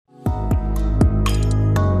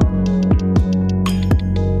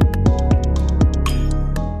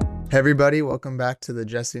Hey everybody, welcome back to the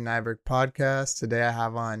Jesse Nyberg podcast. Today I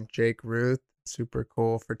have on Jake Ruth, super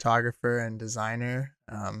cool photographer and designer.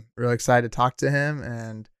 Really excited to talk to him,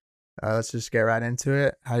 and let's just get right into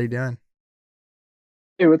it. How you doing?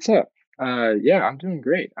 Hey, what's up? Yeah, I'm doing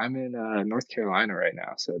great. I'm in North Carolina right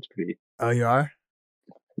now, so it's pretty. Oh, you are?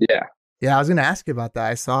 Yeah, Yeah, I was gonna ask you about that.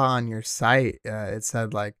 I saw on your site it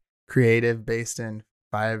said like creative based in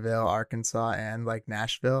Fayetteville, Arkansas, and like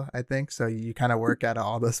Nashville, I think. So you kind of work out of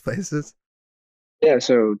all those places. yeah.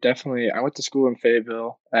 So definitely, I went to school in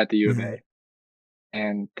Fayetteville at the U of Hmm. A,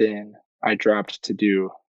 and then I dropped to do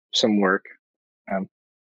some work um,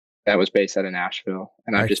 that was based out of Nashville,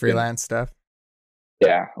 and I've Like just been, freelance stuff.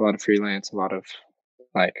 yeah, a lot of freelance, a lot of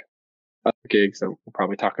like other gigs that we'll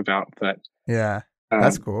probably talk about. But Yeah,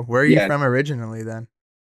 that's um, cool. Where are you yeah, from originally then?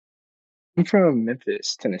 I'm from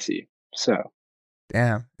Memphis, Tennessee. So,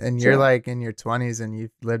 Damn. And you're so like in your 20s and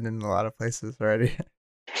you've lived in a lot of places already.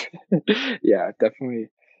 yeah, definitely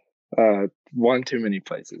one too many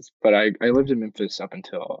places. But I lived in Memphis up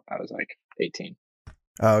until I was like 18.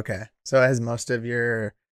 Oh, okay. So has most of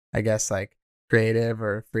your, I guess, like creative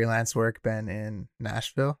or freelance work been in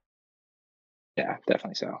Nashville? Yeah,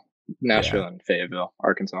 definitely so. Yeah. Nashville and Fayetteville,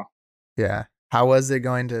 Arkansas. Yeah. How was it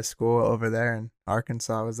going to school over there in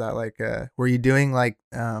Arkansas? Was that like were you doing like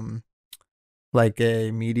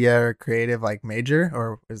a media or creative like major,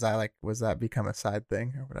 or was that become a side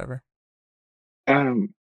thing or whatever?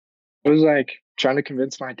 Um, I was like trying to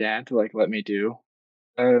convince my dad to like let me do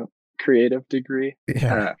a creative degree.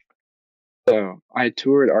 Yeah. Uh, so I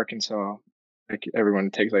toured Arkansas, like everyone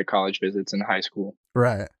takes like college visits in high school.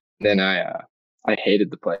 Right. Then I hated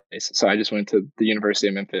the place, so I just went to the University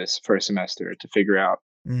of Memphis for a semester to figure out,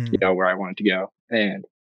 Mm, where I wanted to go, and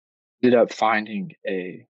ended up finding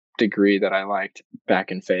a degree that I liked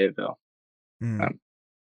back in Fayetteville. mm, Um,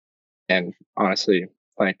 and honestly,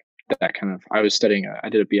 like that kind of, I was studying, I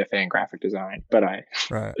did a BFA in graphic design, but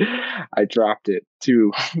right. I dropped it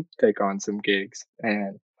to take on some gigs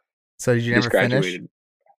and So did you just never finish? graduated.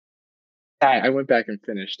 I went back and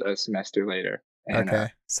finished a semester later and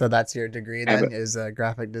Okay. So that's your degree have a, then is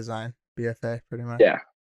graphic design, BFA pretty much. yeah,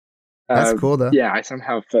 That's cool though. yeah, I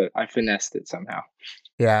somehow, I finessed it somehow.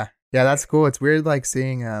 Yeah. Yeah, that's cool. It's weird like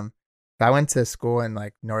seeing I went to school in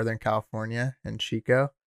like Northern California in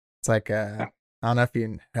Chico. It's like Yeah. I don't know if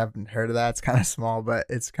you haven't heard of that. It's kind of small, but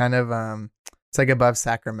it's kind of it's like above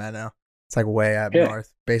Sacramento. It's like way up Okay.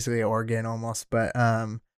 north, basically Oregon almost. But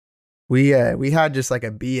we had just like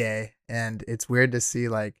a BA, and it's weird to see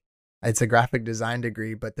like it's a graphic design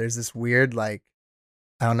degree, but there's this weird like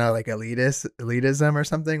I don't know, like elitism or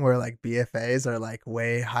something where like BFAs are like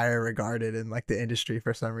way higher regarded in like the industry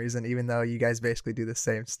for some reason, even though you guys basically do the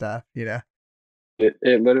same stuff, you know?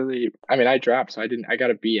 It literally, I mean, I dropped, so I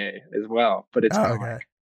got a BA as well, but it's Oh, kind of okay. like,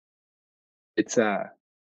 it's,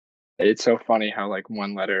 it's so funny how like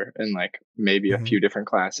one letter and like maybe a Hmm. few different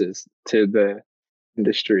classes to the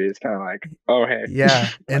industry is kind of like, oh hey, Yeah,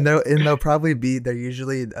 like and they'll probably be they're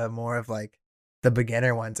usually more of like the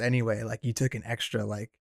beginner ones anyway. Like you took an extra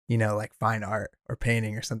like like fine art or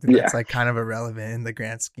painting or something yeah, that's like kind of irrelevant in the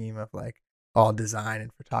grand scheme of like all design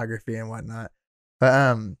and photography and whatnot.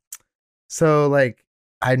 But so like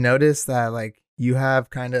I noticed that like you have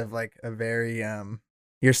kind of like a very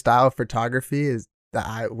your style of photography is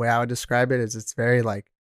way I would describe it is it's very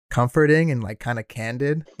like comforting and like kind of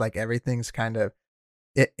candid. Like everything's kind of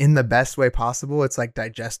in the best way possible. It's like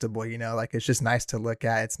digestible, like it's just nice to look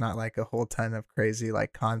at. It's not like a whole ton of crazy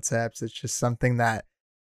like concepts. It's just something that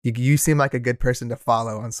you seem like a good person to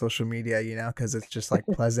follow on social media, because it's just like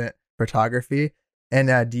pleasant photography.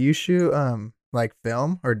 And do you shoot like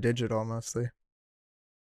film or digital mostly?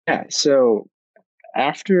 yeah. So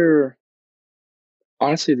after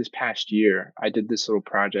honestly, this past year, I did this little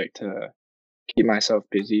project to keep myself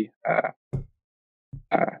busy, uh,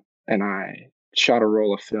 and I shot a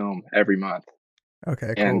roll of film every month.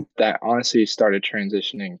 Okay, And cool. that honestly started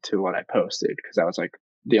transitioning to what I posted because that was like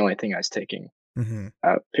the only thing I was taking Hmm.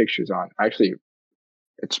 pictures on. Actually,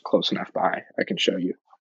 it's close enough by. I can show you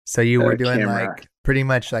So you were the doing camera. like pretty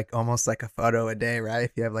much like almost like a photo a day, right?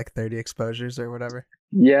 If you have like 30 exposures or whatever.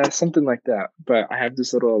 Yeah, something like that. But I have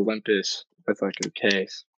this little Olympus with like a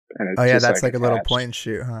case and Oh it's yeah, just that's like like a little attached. point and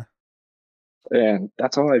shoot, huh? And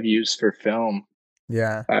that's all I've used for film.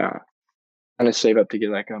 Yeah. Uh, I'm gonna save up to get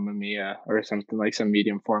like a Mamiya or something like some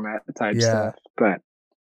medium format type Yeah. stuff. But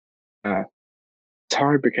uh, it's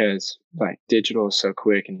hard because like digital is so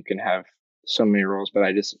quick and you can have so many rolls. But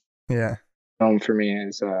I just Yeah. film for me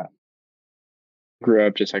is grew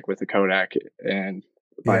up just like with a Kodak and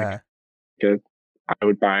like Yeah. good. I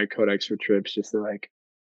would buy Kodaks for trips just to like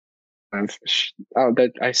Oh,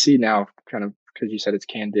 that I see now, kind of because you said it's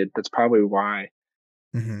candid. That's probably why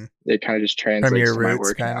Hmm. it kind of just From translates your to my roots,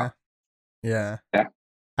 work kind now. of. Yeah. Yeah,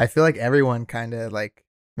 I feel like everyone kind of like,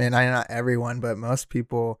 man, I not everyone, but most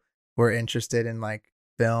people were interested in like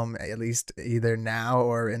film, at least either now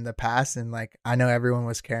or in the past. And like, I know everyone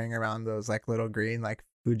was carrying around those like little green, like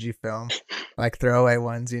Fujifilm, like throwaway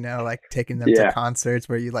ones, like taking them to yeah, concerts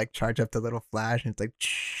where you like charge up the little flash and it's like,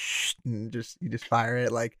 and just, you just fire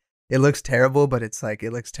it. Like, it looks terrible, but it's like,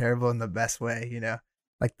 it looks terrible in the best way.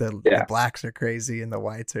 Like the yeah. blacks are crazy and the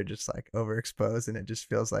whites are just like overexposed and it just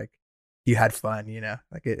feels like you had fun.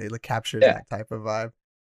 Like it like, captures Yeah. that type of vibe.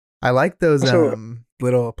 I like those Also,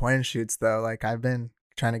 little point and shoots though. Like I've been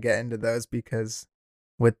trying to get into those because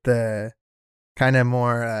with the kind of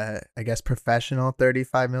more I guess professional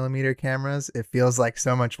 35 millimeter cameras, it feels like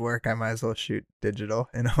so much work. I might as well shoot digital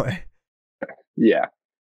in a way. yeah,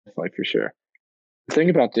 like for sure. The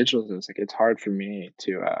thing about digital is like it's hard for me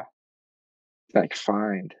to like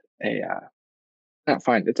find a not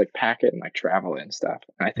find it's like pack it and like travel it and stuff.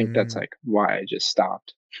 And I think that's Mm, like why I just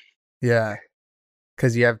stopped. yeah,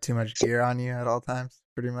 because you have too much gear on you at all times,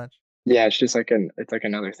 pretty much. Yeah, it's just like it's like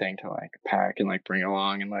another thing to like pack and like bring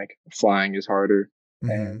along, and like flying is harder. Hmm.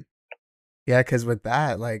 And Yeah, because with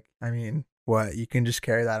that, like, I mean, what you can just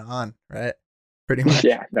carry that on, right? Pretty much.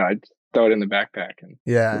 yeah, no, I just throw it in the backpack and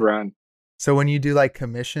Yeah. run. So when you do like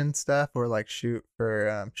commission stuff or like shoot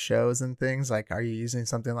for shows and things, like are you using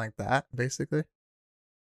something like that basically?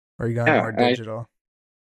 Or are you going Yeah, more and digital?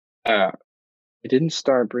 I didn't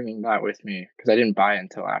start bringing that with me because I didn't buy it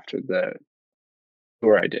until after the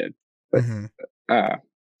tour I did. But Mm-hmm. uh,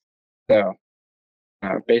 so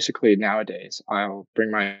basically nowadays I'll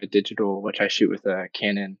bring my digital, which I shoot with a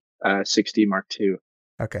Canon 60 Mark II,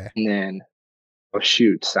 Okay. and then I'll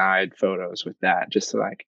shoot side photos with that just to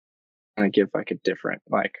like kind of give like a different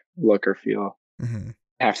like look or feel. Mm-hmm.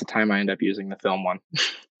 Half the time I end up using the film one.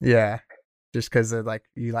 Yeah. Just because like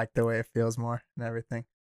you like the way it feels more and everything.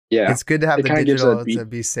 Yeah, It's good to have it the kind of gives a digital beat. to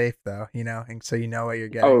be safe though, and so you know what you're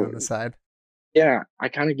getting Oh, on the side. yeah, I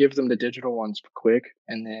kind of give them the digital ones quick,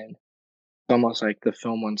 and then it's almost like the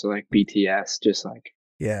film ones are like BTS, just like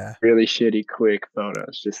Yeah. really shitty quick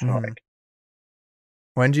photos, just to Mm-hmm. like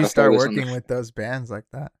When did you I'll throw start this on the working with those bands like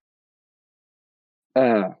that?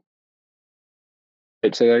 uh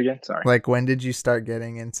wait, say that again. Sorry. Like when did you start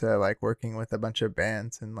getting into like working with a bunch of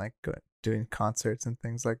bands and like doing concerts and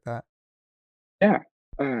things like that? Yeah.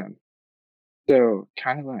 Um. So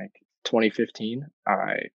kind of like 2015,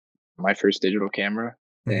 I my first digital camera,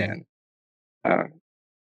 Mm-hmm. and it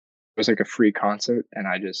was like a free concert, and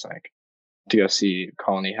I just like to go see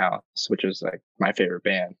Colony House, which is like my favorite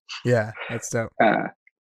band. Yeah, that's dope. Uh,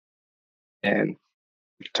 and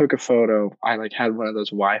took a photo. I like had one of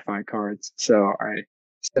those Wi-Fi cards, so I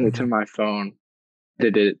sent it to Hmm. my phone,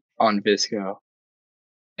 did it on Visco,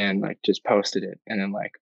 and like just posted it, and then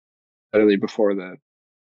like literally before the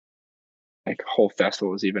like whole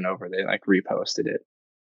festival was even over, they like reposted it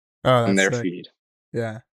Oh, on that's their sick. feed,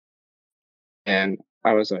 Yeah. and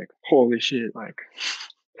I was like, holy shit, like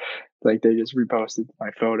they just reposted my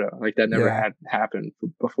photo, like that never Yeah. had happened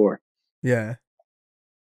before, Yeah.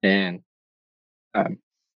 and um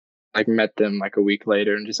like met them like a week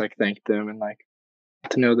later and just like thanked them and like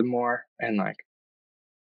got to know them more, and like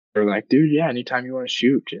they're like, dude, yeah, anytime you want to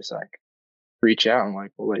shoot, just like reach out and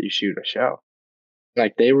like we'll let you shoot a show.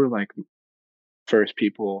 Like they were like first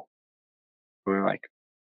people who were like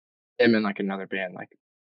him and like another band like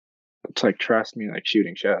to like trust me like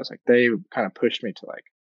shooting shows. Like they kind of pushed me to like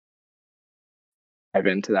dive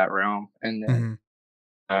into that realm, and then Hmm.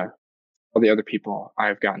 uh all the other people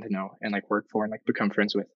I've gotten to know and like work for and like become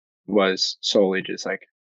friends with was solely just like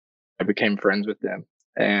I became friends with them,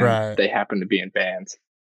 and Right. they happened to be in bands.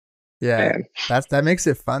 Yeah. And That makes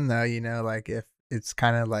it fun though, like if it's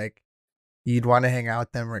kind of like you'd want to hang out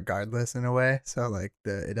with them regardless in a way. So like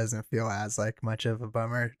it doesn't feel as like much of a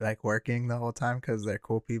bummer like working the whole time because they're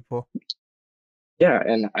cool people. yeah,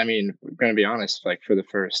 and I mean, gonna be honest, like for the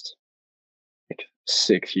first like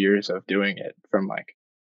 6 years of doing it, from like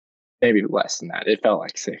maybe less than that, it felt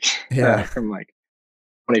like six, Yeah. from like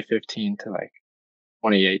 2015 to like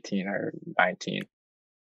 2018 or 19.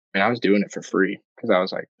 I mean, I was doing it for free because I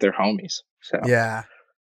was like, they're homies. So Yeah.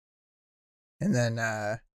 And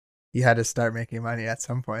then you had to start making money at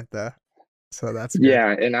some point though. So that's good.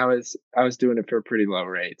 yeah, and I was doing it for pretty low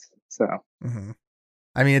rates. So Hmm.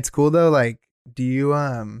 I mean, it's cool though. Like, do you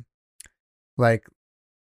like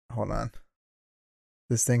hold on.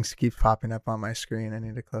 This thing keeps popping up on my screen. I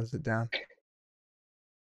need to close it down.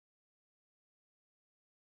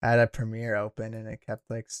 I had a Premiere open and it kept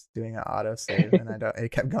like doing an autosave and I don't it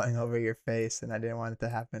kept going over your face and I didn't want it to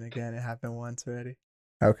happen again. It happened once already.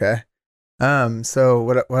 Okay. So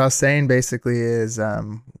what I was saying basically is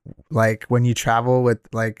like when you travel with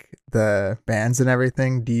like the bands and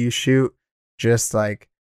everything, do you shoot just like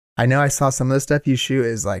I know I saw some of the stuff you shoot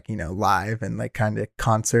is like, live and like kind of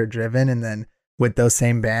concert driven and then with those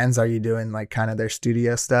same bands, are you doing like kind of their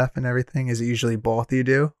studio stuff and everything? Is it usually both you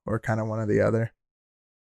do or kind of one or the other?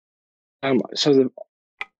 So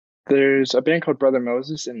there's a band called Brother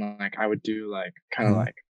Moses, and like I would do like kind of Mhm.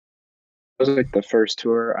 like it was like the first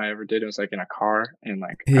tour I ever did. It was like in a car, and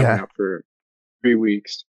like I went Yeah. out for 3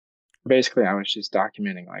 weeks. Basically, I was just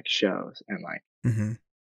documenting like shows and like Hmm.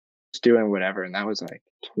 just doing whatever, and that was like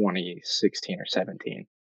 2016 or 17,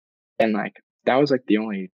 and like that was like the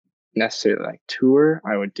only necessary like tour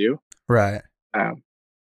I would do. Right. Um,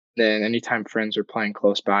 then anytime friends were playing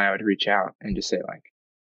close by, I would reach out and just say like,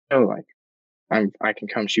 oh, like I can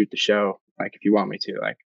come shoot the show, like if you want me to,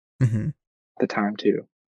 like Hmm. the time too.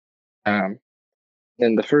 Um,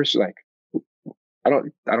 then the first like I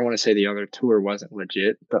don't want to say the other tour wasn't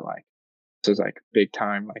legit, but like this was like big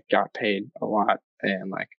time, like got paid a lot and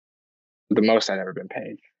like the most I'd ever been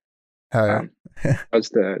paid. Hell Um, yeah. was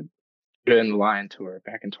the Good and the Lion tour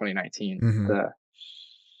back in 2019. Hmm. The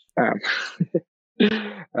um,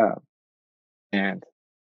 uh, and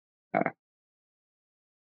uh,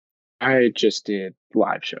 I just did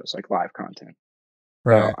live shows, like live content.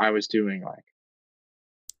 So Right. I was doing like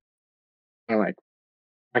like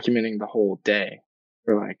documenting the whole day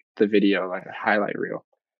for like the video, like a highlight reel.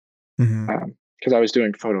 Hmm. Because I was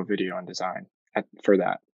doing photo, video, and design for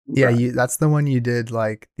that. Yeah, Uh, you that's the one you did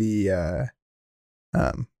like the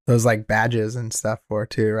those like badges and stuff for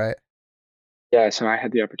too, right? yeah, so I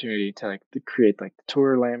had the opportunity to like to create like the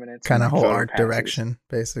tour laminates and Kind of like whole photo art passes. direction,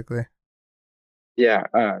 basically. Yeah,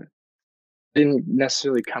 didn't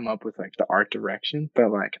necessarily come up with like the art direction, but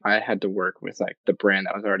like I had to work with like the brand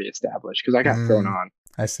that was already established because I got thrown Mm, on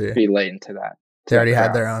I see. pretty late into that They already had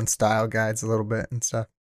crowd. their own style guides a little bit and stuff.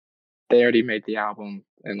 They already made the album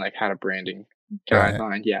and like had a branding Right.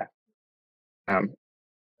 guideline. Yeah, um,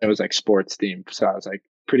 it was like sports themed, so I was like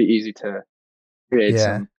pretty easy to create Yeah.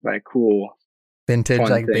 some like cool, Vintage fun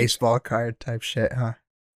like things. baseball card type shit, huh?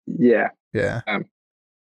 Yeah, Yeah. um,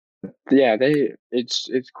 yeah, it's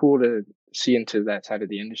cool to see into that side of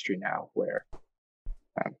the industry now where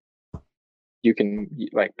um, you can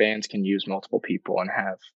like bands can use multiple people and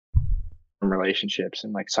have relationships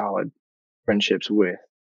and like solid friendships with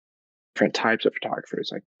different types of photographers.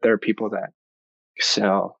 Like there are people that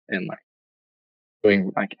excel in like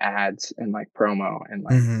doing like ads and like promo and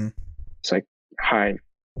like Hmm. it's like high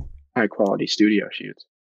high quality studio shoots.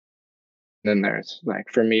 Then there's like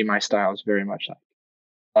for me, my style is very much like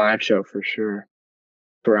live show for sure,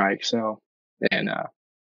 where I excel, and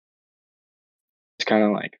it's kind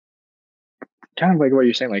of like what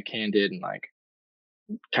you're saying, like candid and like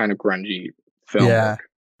kind of grungy film Yeah. work.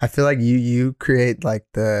 I feel like you create like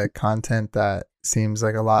the content that seems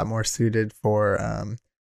like a lot more suited for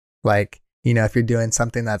like if you're doing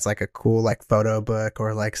something that's like a cool like photo book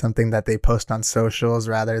or like something that they post on socials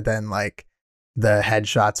rather than like the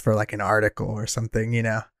headshots for like an article or something.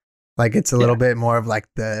 Like it's a little Yeah, bit more of like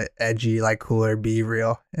the edgy like cooler be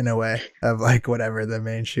real in a way of like whatever the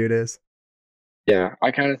main shoot is. yeah. I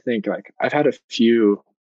kind of think like I've had a few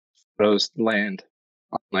photos land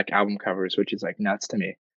on like album covers, which is like nuts to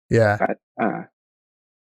me. Yeah. But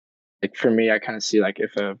like for me, I kind of see like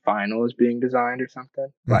if a vinyl is being designed or something,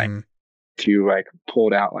 like Hmm. if you like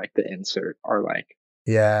pulled out like the insert or like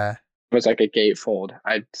Yeah. it was like a gatefold,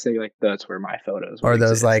 I'd say like that's where my photos would Or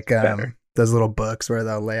those exist like better. those little books where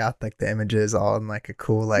they'll lay out like the images all in like a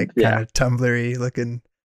cool like kind Yeah, of tumblery looking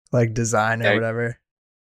like design or yeah. whatever.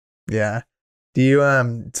 Yeah. Do you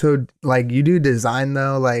so like you do design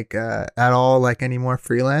though like at all like any more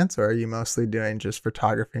freelance or are you mostly doing just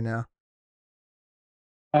photography now?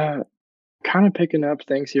 Uh, Kind of picking up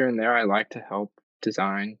things here and there. I like to help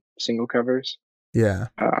design single covers. Yeah.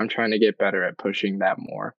 I'm trying to get better at pushing that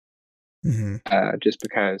more. Hmm. Just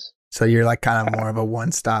because So you're like kind of uh, more of a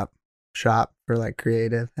one-stop shop for like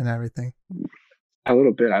creative and everything. a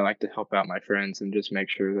little bit I like to help out my friends and just make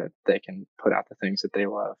sure that they can put out the things that they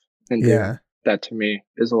love. And doing Yeah. that to me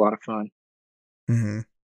is a lot of fun. Hmm.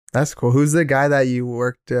 That's cool. Who's the guy that you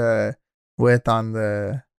worked with on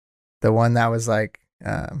the one that was like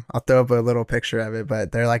I'll throw up a little picture of it,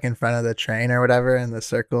 but they're like in front of the train or whatever and the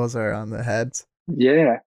circles are on the heads.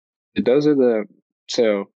 Yeah, those are the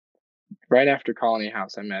so right after Colony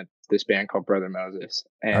House, I met this band called Brother Moses,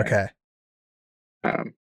 and Okay.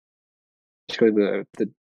 um, basically the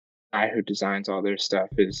guy who designs all their stuff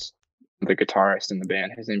is the guitarist in the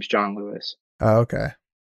band. His name's John Lewis. Oh, okay.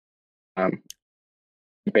 Um,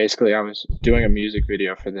 Basically, I was doing a music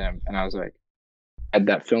video for them, and I was like, I had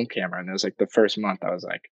that film camera, and it was like the first month I was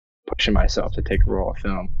like pushing myself to take a roll of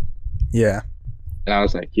film, Yeah. and I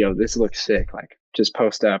was like, yo, this looks sick. Like, just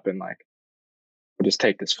post up and like, we'll just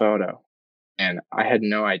take this photo. And I had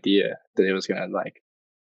no idea that it was gonna like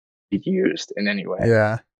be used in any way.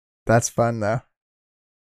 Yeah. That's fun though.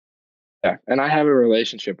 Yeah, and I have a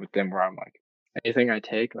relationship with them where I'm like, anything I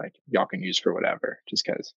take, like y'all can use for whatever, just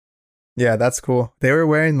because. Yeah, that's cool. They were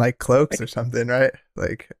wearing like cloaks or Like, something, right?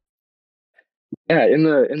 Like, yeah, in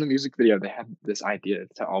the music video, they had this idea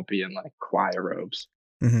to all be in like choir robes,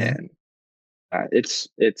 mhm, and it's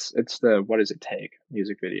the what does it take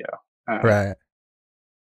music video. Uh, right.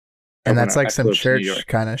 And when that's like I some flew up to New church York.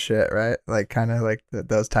 kind of shit, right? Like kind of like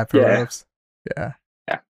those type of Yeah, robes. Yeah.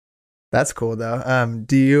 yeah, That's cool though.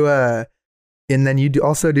 Do you and then you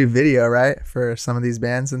also do video, right? For some of these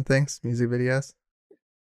bands and things, music videos?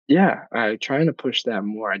 yeah. I trying to push that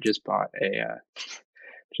more. I just bought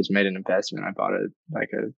just made an investment. I bought a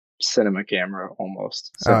cinema camera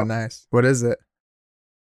almost. Oh, So nice. What is it?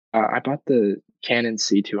 I bought the Canon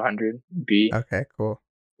C200B, Okay, cool.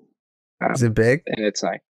 Is um, it big? and it's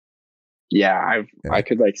like, yeah, I Yeah.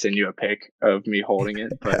 could like send you a pic of me holding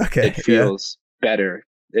it, but Okay, it yeah. feels better.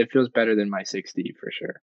 It feels better than my 6D for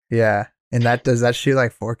sure. Yeah. And that does that shoot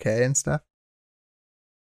like 4K and stuff?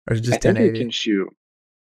 Or is it I just think it 1080? can shoot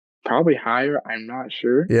probably higher. I'm not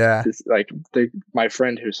sure. Yeah. This like my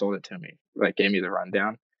friend who sold it to me like gave me the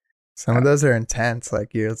rundown. Some of Um, those are intense.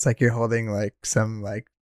 Like you it's like you're holding like some like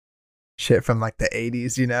shit from like the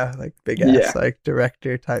 80s, you know, like big ass yeah, like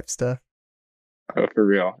director type stuff. oh, for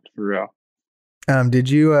real, for real. Did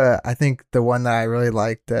you I think the one that I really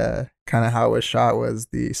liked kind of how it was shot was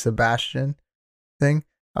the Sebastian thing.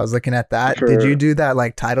 I was looking at that. Did you For do that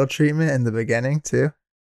like title treatment in the beginning too?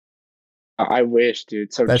 I wish,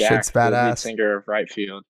 dude. So That shit's Jack, the lead badass. singer of Right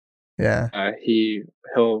Field, Yeah.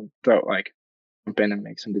 he'll throw like jump in and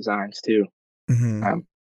make some designs too. Hmm. Um,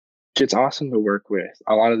 it's awesome to work with.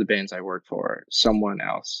 A lot of the bands I work for, someone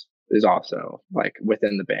else is also like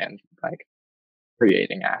within the band, like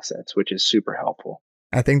creating assets, which is super helpful.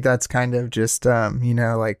 I think that's kind of just you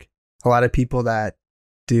know, like a lot of people that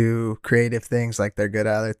do creative things like they're good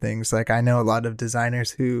at other things. Like I know a lot of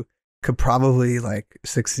designers who could probably like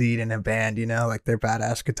succeed in a band, you know, like they're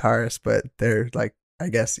badass guitarists, but they're like I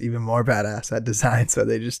guess even more badass at design, so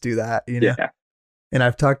they just do that, you know. Yeah, And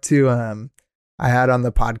I've talked to I had on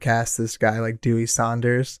the podcast this guy like Dewey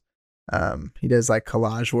Saunders. He does like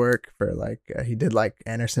collage work for like he did like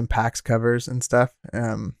Anderson Paak's covers and stuff.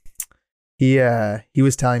 He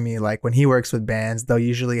was telling me like when he works with bands, they'll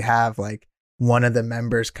usually have like one of the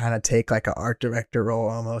members kind of take like an art director role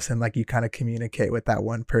almost, and like you kind of communicate with that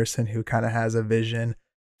one person who kind of has a vision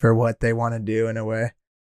for what they want to do in a way,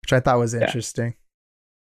 which I thought was yeah, interesting.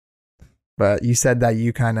 But you said that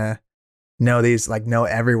you kind of know these like know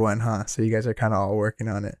everyone, huh? So you guys are kind of all working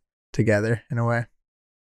on it together in a way.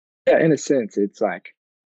 yeah. In a sense, it's like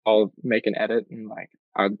I'll make an edit and like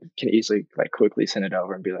I can easily like quickly send it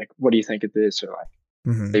over and be like, "What do you think of this?" Or like,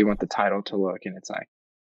 Hmm. "Do you want the title to look?" And it's like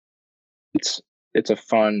it's it's a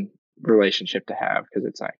fun relationship to have because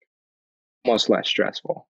it's like almost less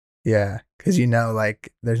stressful. Yeah, because you know,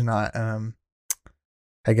 like there's not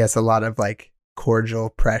I guess a lot of like cordial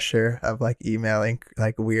pressure of like emailing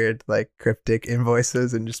like weird like cryptic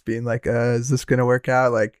invoices and just being like, is this gonna work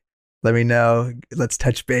out? Like, let me know. Let's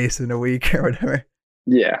touch base in a week or whatever.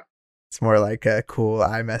 Yeah, It's more like a cool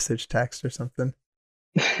iMessage text or something.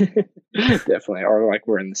 definitely. Or like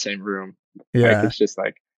we're in the same room. Like Yeah. it's just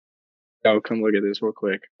like, oh, come look at this real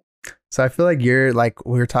quick. So I feel like you're like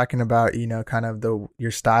we were talking about, you know, kind of the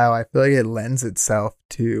your style. I feel like it lends itself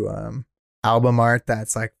to album art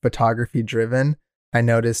that's like photography driven. I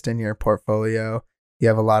noticed in your portfolio you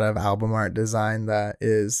have a lot of album art design that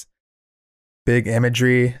is big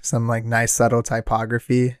imagery, some like nice subtle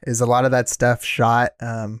typography. Is a lot of that stuff shot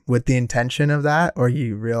with the intention of that, or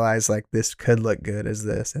you realize like this could look good as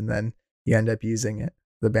this, and then you end up using it.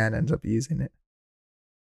 The band ends up using it.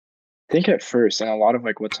 I think at first, and a lot of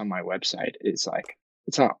like what's on my website is like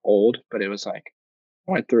it's not old, but it was like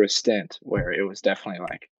I went through a stint where it was definitely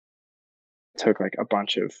like took like a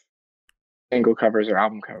bunch of single covers or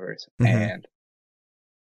album covers Hmm. and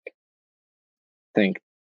think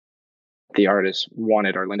the artist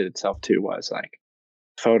wanted or lended itself to was like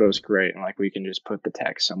photos great and like we can just put the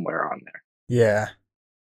text somewhere on there. Yeah.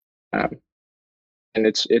 And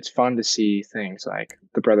it's fun to see things like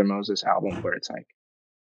the Brother Moses album where it's like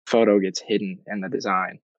photo gets hidden in the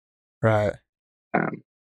design. Right. Um,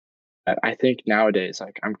 I think nowadays,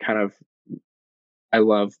 like I'm kind of I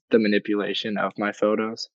love the manipulation of my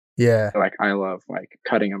photos. Yeah, Like I love like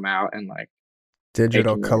cutting them out and like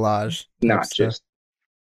digital making it collage type not stuff. just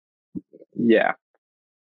yeah.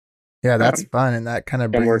 Yeah, that's Um, fun, and that kind of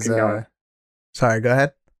I'm brings. working on. Sorry, go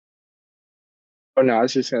ahead. Oh no, I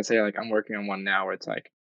was just gonna say like I'm working on one now where it's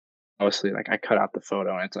like mostly like I cut out the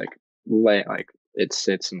photo and it's like it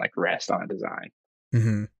sits and like rests on a design.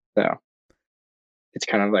 Hmm. So it's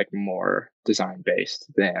kind of like more design based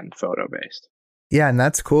than photo based. Yeah, and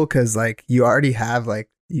that's cool because like you already have like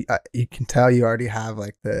you can tell you already have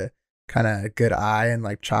like the kind of good eye and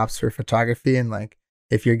like chops for photography, and like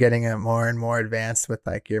if you're getting it more and more advanced with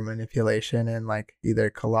like your manipulation and like either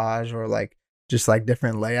collage or like just like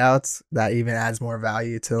different layouts, that even adds more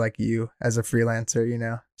value to like you as a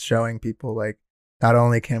freelancer, showing people like not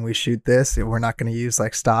only can we shoot this, we're not going to use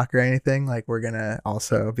like stock or anything, like we're going to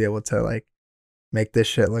also be able to like make this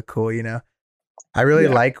shit look cool. I really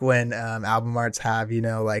Yeah. like when album arts have,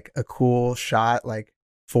 like a cool shot, like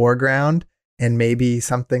foreground, and maybe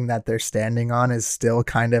something that they're standing on is still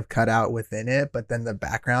kind of cut out within it, but then the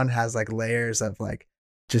background has like layers of like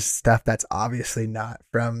just stuff that's obviously not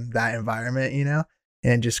from that environment, and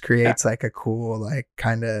it just Yeah. creates like a cool, like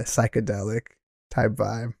kind of psychedelic type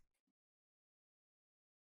vibe.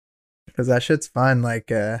 Because that shit's fun.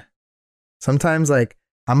 Like, sometimes like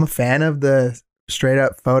I'm a fan of the straight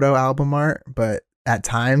up photo album art, but at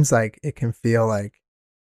times like it can feel like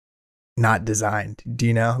not designed. Do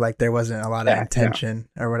you know? Like there wasn't a lot of Yeah. No. intention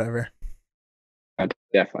or whatever.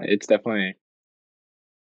 Definitely. It's definitely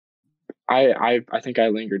I think I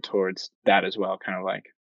lingered towards that as well, kind of like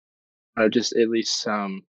just at least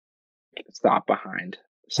some thought behind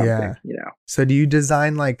something, Yeah. you know. So do you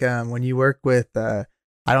design like when you work with I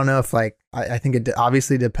don't know if like I think it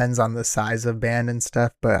obviously depends on the size of band and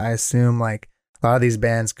stuff, but I assume like a lot of these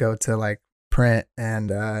bands go to like print and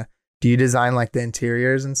do you design like the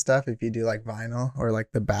interiors and stuff if you do like vinyl or like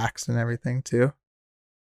the backs and everything too?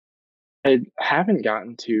 I haven't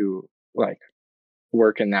gotten to like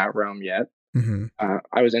work in that realm yet. Mhm.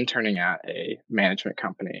 I was interning at a management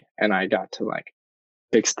company and I got to like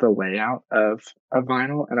fix the layout of a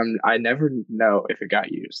vinyl and I never know if it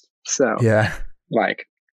got used. So Yeah. like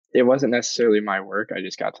it wasn't necessarily my work. I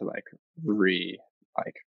just got to like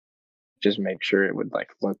like just make sure it would like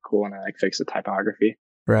look cool and I like fix the typography.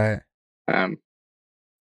 Right. Um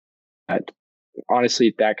but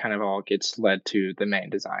honestly that kind of all gets led to the main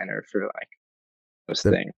designer for like those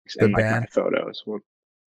The things the and like my band. photos. Well,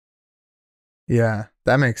 Yeah,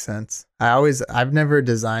 that makes sense. I've never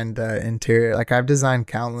designed the interior. Like I've designed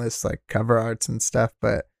countless like cover arts and stuff,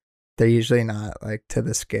 but they're usually not like to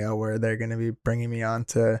the scale where they're going to be bringing me on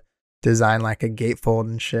to design like a gatefold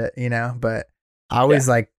and shit. But I yeah. always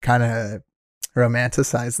like kind of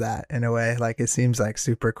romanticize that in a way. Like it seems like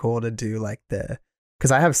super cool to do like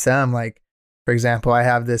because I have some like, for example, I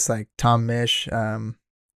have this like Tom Misch,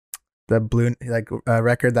 the blue like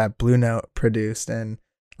record that Blue Note produced, and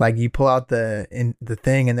like you pull out the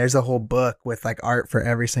thing and there's a whole book with like art for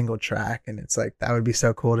every single track, and it's like that would be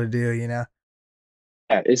so cool to do. Yeah.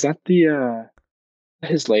 Is that the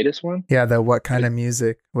his latest one? Yeah, the What Kind It- of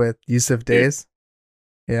Music with Yusuf Dude, Days.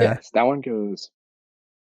 Yeah. yes, that one goes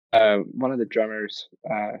one of the drummers,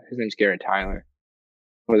 his name's Garrett Tyler,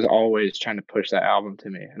 was always trying to push that album to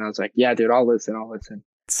me. And I was like, yeah, dude, I'll listen.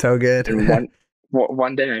 So good. And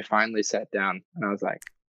one day I finally sat down and I was like,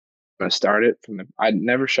 I'm gonna start it from I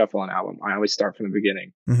never shuffle an album. I always start from the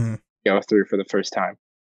beginning, Hmm. go through for the first time.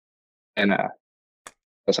 And I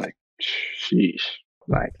was like, sheesh.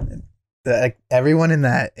 Like, Like everyone in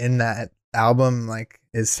that album like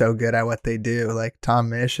is so good at what they do. Like Tom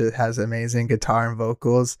Misch has amazing guitar and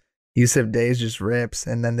vocals. Yusuf Days just rips,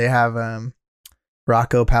 and then they have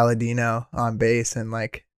Rocco Palladino on bass, and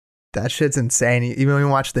like that shit's insane. Even when you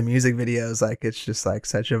watch the music videos, like it's just like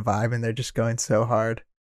such a vibe, and they're just going so hard.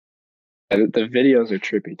 the videos are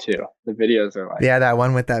trippy too. The videos are like, Yeah, that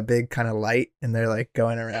one with that big kind of light, and they're like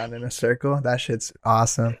going around in a circle. That shit's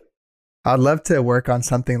awesome. I'd love to work on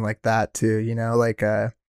something like that too. Like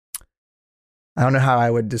I don't know how I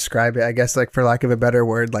would describe it. I guess like for lack of a better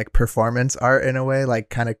word, like performance art in a way, like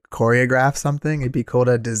kind of choreograph something. It'd be cool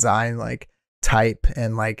to design like type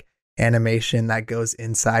and like animation that goes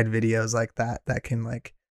inside videos like that. That can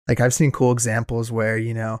like I've seen cool examples where,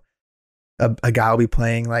 a guy will be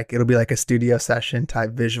playing like it'll be like a studio session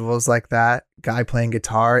type visuals like that. Guy playing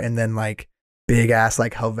guitar and then like big ass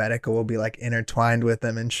like Helvetica will be like intertwined with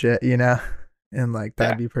them and shit. And like yeah,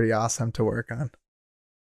 that'd be pretty awesome to work on.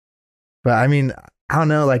 But I mean, I don't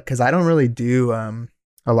know, like, cause I don't really do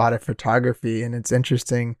a lot of photography, and it's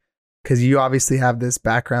interesting. because you obviously have this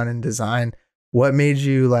background in design. What made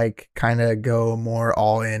you like kind of go more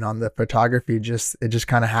all in on the photography? Just it just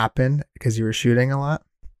kind of happened because you were shooting a lot.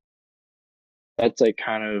 That's like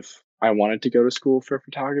kind of I wanted to go to school for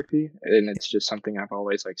photography, and it's just something I've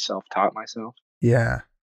always like self-taught myself. Yeah.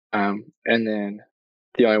 And then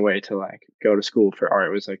the only way to like go to school for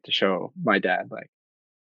art was like to show my dad like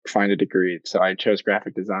find a degree. So I chose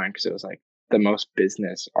graphic design because it was like the most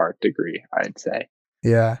business art degree, I'd say.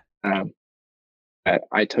 Yeah. Um,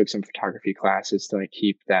 I took some photography classes to like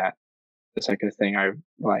keep that. It's like a thing I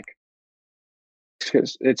like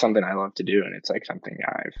because it's something I love to do, and it's like something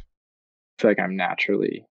feel like I'm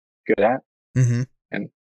naturally good at. Hmm. And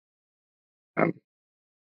um,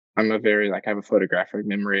 I'm a very like I have a photographic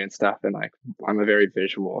memory and stuff, and like I'm a very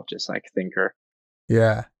visual, just like thinker.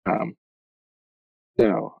 Yeah. Um,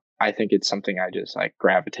 so I think it's something I just like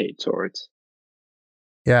gravitate towards.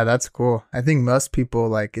 Yeah, that's cool. I think most people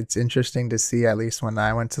like it's interesting to see, at least when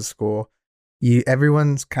I went to school, you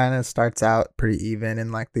everyone's kind of starts out pretty even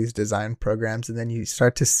in like these design programs, and then you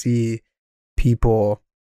start to see people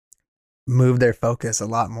move their focus a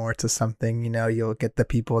lot more to something. You'll get the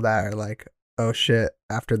people that are like, oh shit,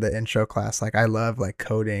 after the intro class, like I love like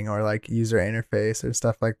coding or like user interface or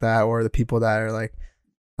stuff like that. Or the people that are like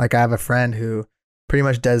I have a friend who pretty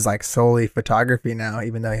much does like solely photography now,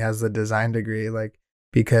 even though he has the design degree, like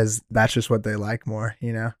because that's just what they like more.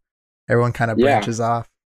 Everyone kind of Yeah, branches off.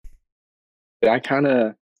 I kind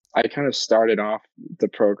of started off the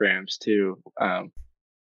programs too,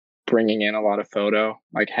 bringing in a lot of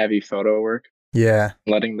like heavy photo work, Yeah.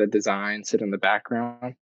 letting the design sit in the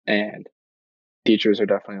background, and teachers are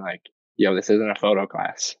definitely like, "Yo, this isn't a photo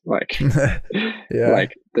class. Like, Yeah.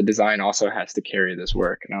 like the design also has to carry this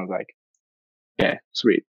work." And I was like, "Yeah,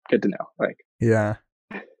 sweet, good to know." Like, Yeah.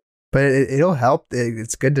 But it'll help.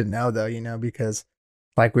 It's good to know though, because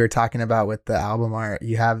like we were talking about with the album art,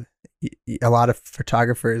 you have a lot of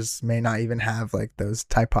photographers may not even have like those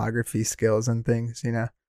typography skills and things.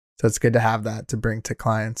 So it's good to have that to bring to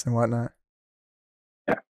clients and whatnot.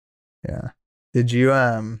 yeah, Yeah. Did you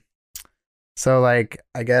so like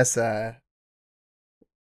I guess I'll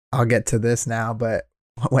get to this now, but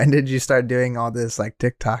when did you start doing all this like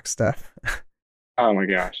TikTok stuff? oh my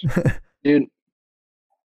gosh, dude,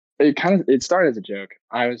 it started as a joke.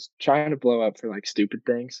 I was trying to blow up for like stupid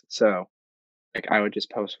things, so like I would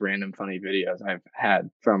just post random funny videos I've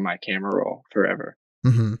had from my camera roll forever.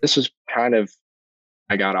 Hmm. This was kind of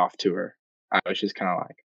I got off tour. I was just kind of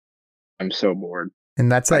like, I'm so bored.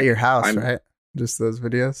 And that's at Like your house, I'm right? Just those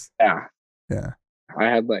videos? yeah. Yeah. I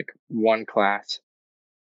had like one class.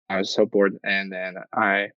 I was so bored, and then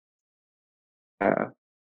uh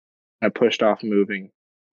I pushed off moving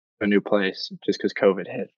to a new place just because COVID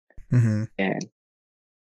hit, Hmm. and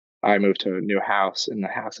I moved to a new house, and the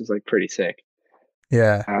house is like pretty sick.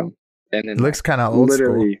 Yeah. Um, and It then looks like kind of old school.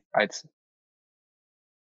 literally,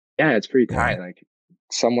 yeah, it's pretty Yeah. tight. Like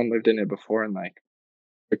someone lived in it before and like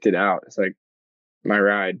picked it out. It's like my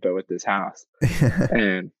ride, but with this house.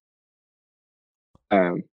 And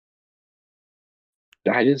um,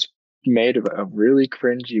 I just made a really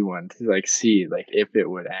cringy one to like see like if it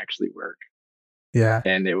would actually work. Yeah.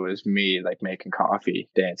 And it was me like making coffee,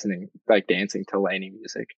 dancing to Laney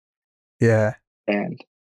music, Yeah. and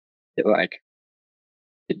it like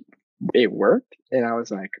it, it worked. And I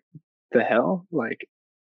was like, the hell, like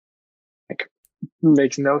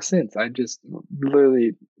makes no sense. I just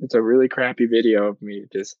literally, it's a really crappy video of me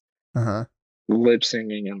just Uh-huh. lip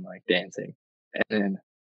singing and like dancing. And then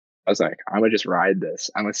I was like, I'm gonna just ride this.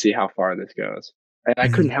 I'm gonna see how far this goes. And I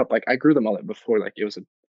couldn't Hmm. help like I grew the mullet before like it was a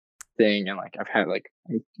thing, and like I've had like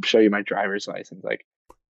I can show you my driver's license. Like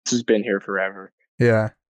this has been here forever. Yeah.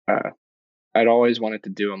 Uh, I'd always wanted to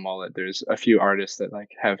do a mullet. There's a few artists that like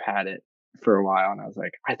have had it for a while, and I was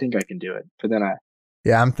like, I think I can do it. But then I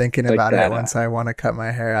Yeah, I'm thinking like about it. that. Once I want to cut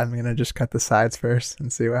my hair, I'm gonna just cut the sides first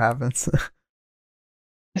and see what happens.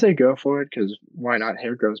 I say go for it because why not?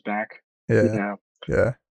 Hair grows back. You Yeah. know.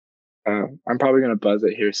 Yeah. I'm probably gonna buzz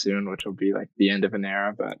it here soon, which will be like the end of an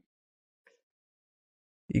era, but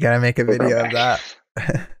You gotta make a it'll grow video of back.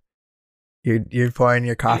 that. You're pouring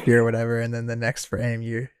your coffee or whatever, and then the next frame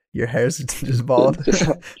your hair's just bald. Just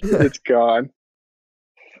like it's gone.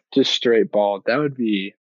 Just straight bald. That would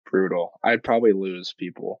be brutal. I'd probably lose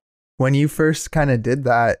people. When you first kind of did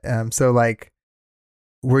that, so like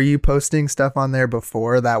were you posting stuff on there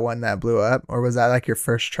before that one that blew up, or was that like your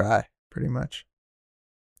first try, pretty much?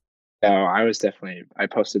 No, I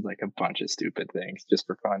posted like a bunch of stupid things just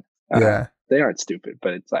for fun. Yeah. They aren't stupid,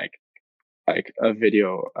 but it's like a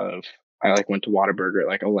video of I like went to Whataburger at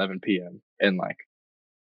like 11 p.m. and like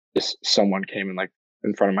just someone came and like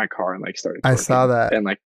in front of my car and like started I saw twerking. that. And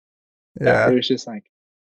like, yeah, it Yeah. was just like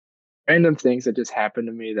random things that just happened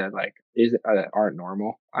to me that like is aren't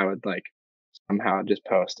normal. I would like somehow just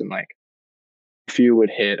post, and like a few would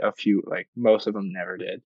hit, a few like most of them never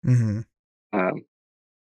did. Hmm. Um,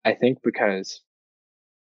 I think because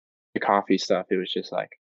the coffee stuff, it was just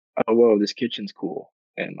like, oh whoa, this kitchen's cool,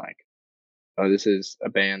 and like, oh, this is a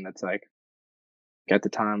band that's like at the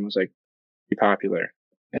time was like pretty popular,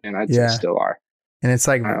 and I'd say Yeah. still are. And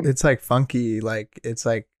Um, it's like funky, like it's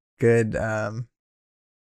like good,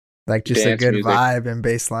 like just a Dance good music, vibe and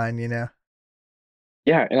bass line, you know?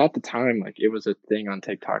 yeah. And at the time, like it was a thing on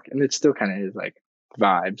TikTok, and it still kind of is like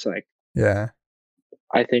vibes. Like Yeah.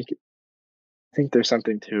 I think there's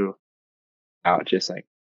something to about just like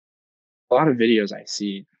a lot of videos I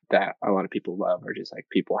see that a lot of people love are just like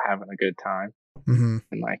people having a good time, Hmm.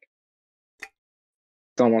 and like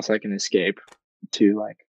it's almost like an escape to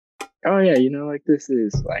like, oh yeah, like this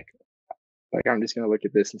is like I'm just gonna look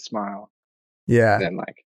at this and smile, and Yeah. then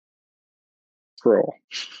like scroll.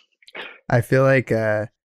 I feel like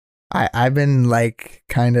I've been like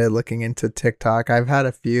kind of looking into TikTok. I've had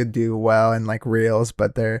a few do well in like reels,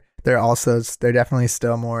 but they're definitely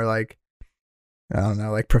still more like, I don't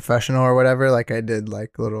know, like professional or whatever. Like I did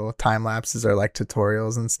like little time lapses or like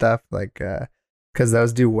tutorials and stuff, like because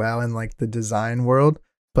those do well in like the design world.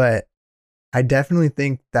 But I definitely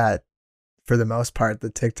think that for the most part, the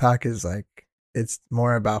TikTok is like, it's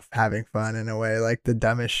more about having fun in a way. Like the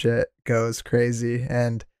dumbest shit goes crazy,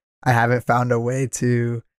 and I haven't found a way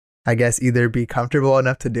to, I guess, either be comfortable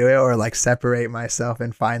enough to do it or like separate myself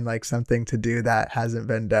and find like something to do that hasn't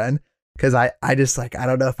been done. Cause I just like, I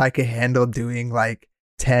don't know if I could handle doing like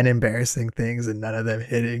 10 embarrassing things and none of them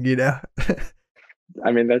hitting, you know?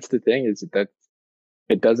 I mean, that's the thing is that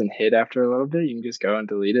it doesn't hit after a little bit. You can just go and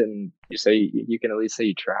delete it, and you can at least say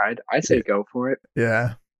you tried. I say Yeah. go for it.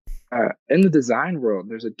 Yeah. In the design world,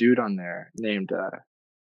 there's a dude on there named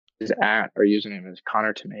his or username is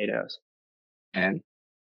Connor Tomatoes, and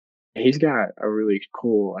he's got a really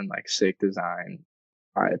cool and like sick design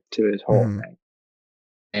vibe to his whole Hmm. thing.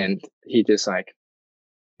 And he just like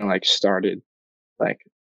started like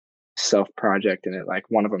self project in it. Like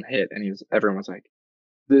one of them hit, and everyone was like,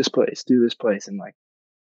 "This place, do this place," and like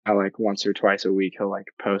I like once or twice a week he'll like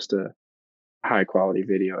post a high quality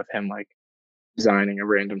video of him like designing a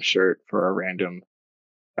random shirt for a random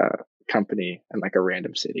uh, company in like a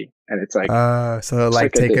random city, and So it's like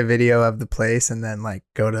like a take a video of the place and then like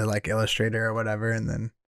go to like Illustrator or whatever and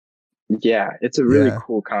then yeah, it's a really yeah,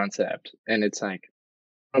 cool concept, and it's like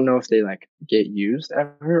I don't know if they like get used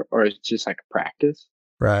ever or it's just like practice,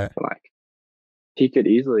 right. but like he could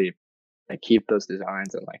easily like keep those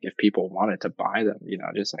designs and like if people wanted to buy them,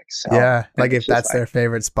 just like sell them, Yeah, and like it's if just that's their like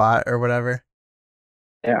favorite spot or whatever.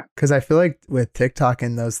 yeah, Cuz I feel like with TikTok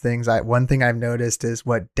and those things, one thing I've noticed is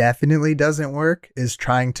what definitely doesn't work is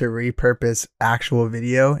trying to repurpose actual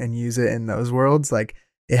video and use it in those worlds. Like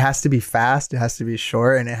it has to be fast, it has to be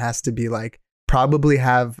short, and it has to be like probably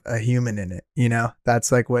have a human in it, you know? That's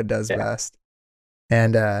like what does yeah. best.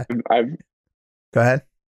 And I've go ahead.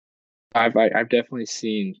 I've definitely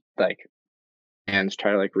seen like bands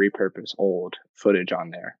try to like repurpose old footage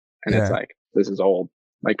on there, and it's Yeah. like this is old.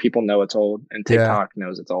 Like people know it's old, and Yeah. TikTok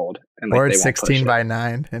knows it's old, and like Or they it's won't push 16 it. by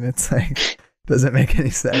 9 and it's like doesn't make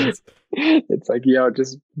any sense. It's like, yo,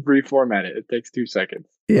 just reformat it. It takes 2 seconds.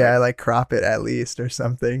 Yeah, Like, like crop it at least or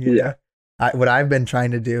something, you yeah, know. What I've been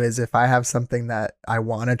trying to do is if I have something that I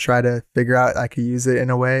want to try to figure out I could use it in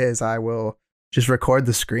a way is I will just record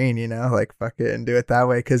the screen, you know, like fuck it and do it that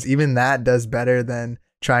way cuz even that does better than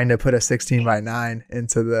trying to put a 16 by 9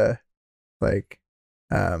 into the like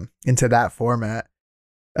into that format.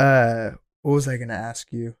 What was I going to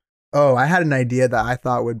ask you? Oh, I had an idea that I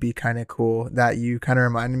thought would be kind of cool that you kind of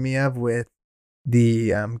reminded me of with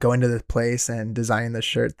the going to the place and designing the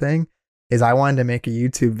shirt thing is I wanted to make a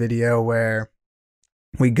YouTube video where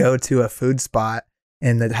we go to a food spot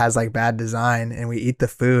and that has like bad design and we eat the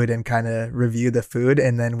food and kind of review the food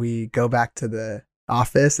and then we go back to the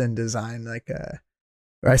office and design like a,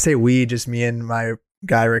 or I say we, just me and my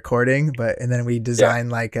guy recording, but and then we yeah, design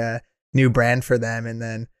like a new brand for them and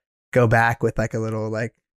then go back with like a little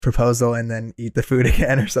like proposal and then eat the food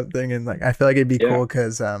again or something. And like I feel like it'd be yeah. cool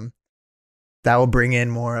because that will bring in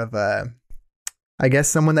more of a, I guess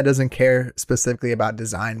someone that doesn't care specifically about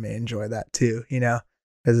design may enjoy that too, you know,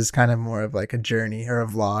 because it's kind of more of like a journey or a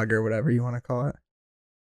vlog or whatever you want to call it.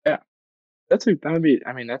 Yeah. That would be,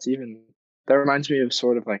 I mean, that reminds me of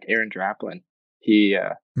sort of like Aaron Draplin. He,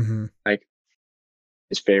 Hmm. like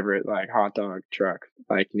his favorite like hot dog truck,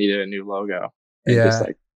 like needed a new logo and just Yeah.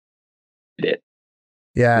 like did it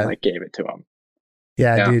and Yeah. like gave it to him.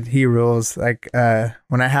 Yeah, Yeah. dude, he rules. Like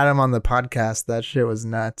when I had him on the podcast, that shit was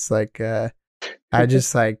nuts. Like I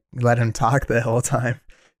just like let him talk the whole time,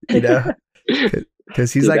 you know?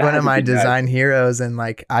 Cuz he's Dude, like that one had of to my be nuts. design heroes and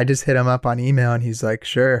like I just hit him up on email and he's like,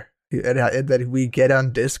 "Sure." And that we get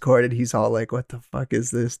on Discord and he's all like, "What the fuck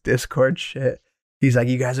is this Discord shit?" He's like,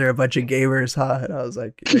 "You guys are a bunch of gamers, huh?" And I was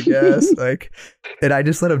like, "I guess." Like and I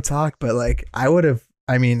just let him talk, but like I would have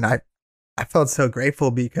I mean, I felt so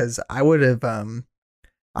grateful because I would have done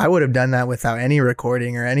that without any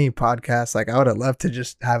recording or any podcast. Like I would have loved to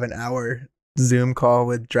just have an hour Zoom call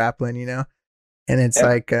with Draplin, you know? And it's Yeah.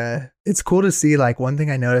 like it's cool to see like one thing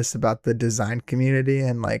I noticed about the design community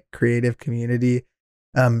and like creative community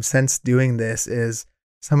since doing this is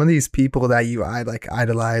some of these people that you I like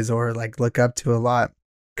idolize or like look up to a lot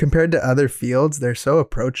compared to other fields, they're so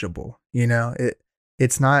approachable, you know?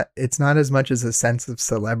 It's not as much as a sense of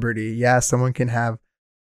celebrity. Yeah, someone can have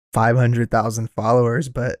 500,000 followers,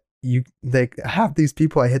 but you they have these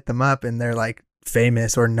people I hit them up and they're like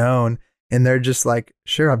famous or known and they're just like,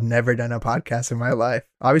 sure, I've never done a podcast in my life.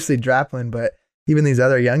 Obviously Draplin, but even these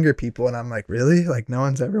other younger people and I'm like, really? Like no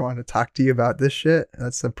one's ever wanted to talk to you about this shit?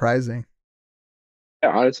 That's surprising. Yeah,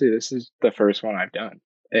 honestly, this is the first one I've done,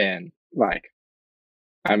 and like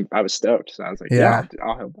I was stoked. So I was like, yeah, Yeah.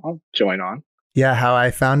 I'll join on. Yeah, how I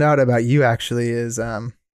found out about you actually is I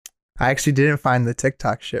actually didn't find the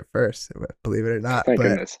TikTok shit first, believe it or not, Thank but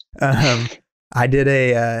goodness. um I did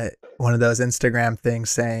a one of those Instagram things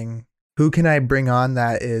saying who can I bring on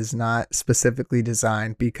that is not specifically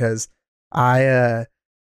designed because I uh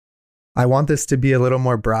I want this to be a little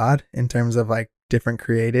more broad in terms of like different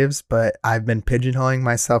creatives, but I've been pigeonholing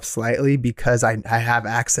myself slightly because I have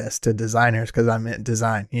access to designers because I'm in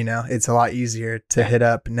design, you know. It's a lot easier to Yeah, hit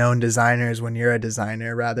up known designers when you're a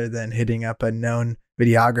designer rather than hitting up a known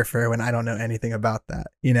videographer when I don't know anything about that,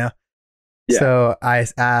 you know. yeah. So I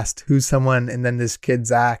asked who's someone, and then this kid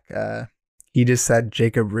Zach, he just said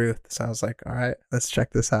Jacob Ruth. So I was like, all right, let's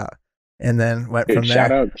check this out, and then went Dude, from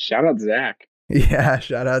there. shout out Zach. Yeah,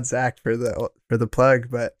 shout out Zach for the plug.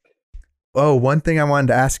 But oh, one thing I wanted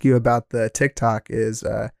to ask you about the TikTok is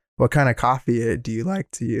what kind of coffee do you like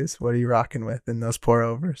to use? What are you rocking with in those pour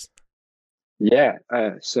overs? Yeah.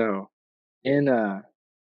 So in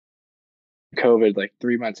COVID, like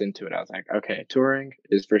 3 months into it, I was like, okay, touring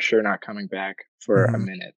is for sure not coming back for a Mm-hmm.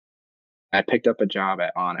 minute. I picked up a job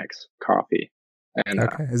at Onyx Coffee, and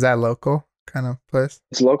Okay, is that local kind of place?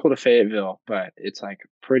 it's local to Fayetteville, but it's like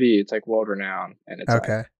pretty. It's like world renowned, and it's like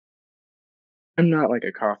Okay, I'm not like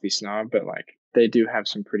a coffee snob, but like they do have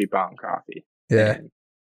some pretty bomb coffee, yeah, and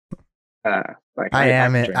like I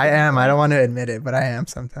can drink I am. I anything. don't want to admit it, but I am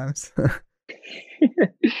sometimes.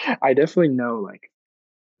 I definitely know like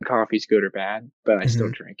coffee's good or bad, but I still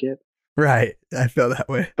Hmm. drink it. Right, I feel that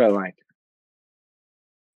way. But like,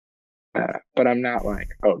 but I'm not like,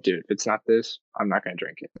 oh, dude, if it's not this, I'm not gonna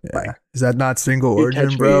drink it. Yeah. Like, Is that not single you origin,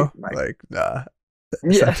 catch me, bro? like, Like, nah.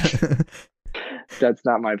 yeah, Sometimes, that's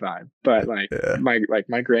not my vibe. But yeah.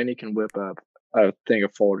 my granny can whip up a thing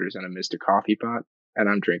of folders and a Mr. Coffee pot, and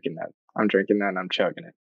I'm drinking that. I'm drinking that and I'm chugging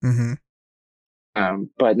it. Hmm.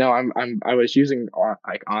 But no, I was using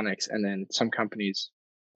like Onyx, and then some companies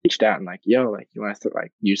reached out and like, yo, like you want us to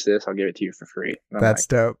like use this? I'll give it to you for free. And I'm That's like,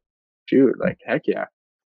 dope. dude, like heck yeah.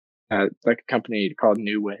 Like a company called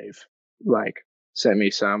New Wave, like sent me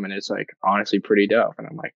some, and it's like honestly pretty dope. And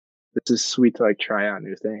I'm like, this is sweet to like try out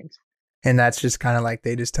new things. And that's just kind of like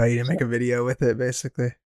they just tell you to make So a video with it,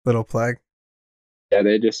 basically. Little plug. yeah,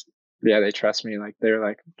 they just yeah they trust me. Like they're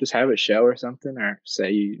like, just have a show or something, or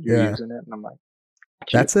say you're Yeah. using it, and I'm like,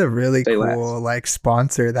 got you, That's a really say less. cool like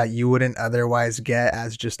sponsor that you wouldn't otherwise get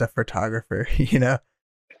as just a photographer, you know?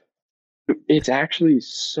 It's actually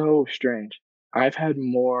so strange. I've had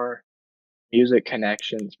more music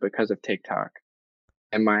connections because of TikTok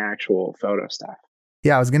and my actual photo stuff.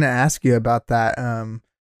 Yeah, I was gonna ask you about that.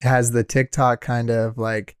 Has the TikTok kind of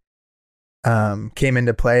like came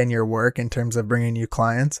into play in your work in terms of bringing you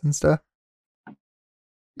clients and stuff?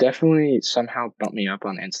 Definitely somehow bumped me up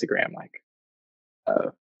on Instagram, like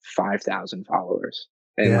 5,000 followers.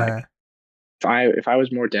 And like Yeah. if I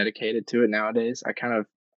was more dedicated to it nowadays,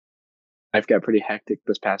 I've got pretty hectic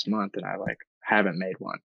this past month, and I like haven't made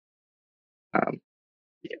one. Um,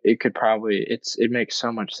 it could probably it makes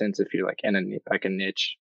so much sense if you're like in like a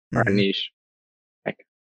niche or a Hmm. niche, like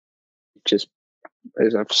just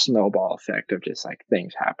there's a snowball effect of just like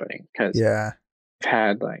things happening because Yeah. I've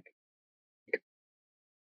had like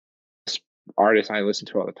this artist I listen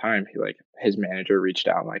to all the time. He like his manager reached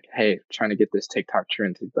out like, hey, trying to get this TikTok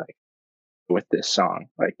trend to like with this song.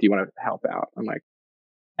 Like, do you want to help out? I'm like,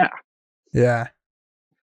 yeah. Yeah.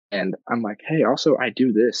 And I'm like, hey, also I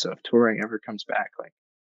do this, so if touring ever comes back, like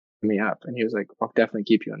hit me up. And he was like, I'll definitely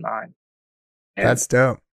keep you in mind. And That's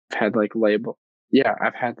dope. I've had like label, yeah,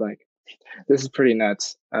 I've had like this is pretty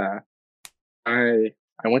nuts. I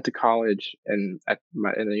I went to college in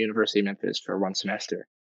the University of Memphis for 1 semester,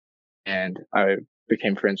 and I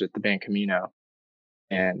became friends with the band Camino,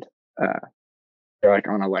 and uh, they're like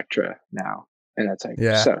on Elektra now, and that's like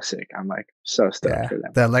Yeah. so sick. I'm like so stoked Yeah. for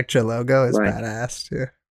them. The Electra logo is Like, badass too.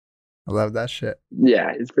 I love that shit.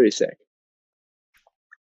 yeah, it's pretty sick.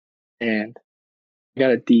 And I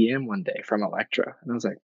got a DM one day from Elektra, and I was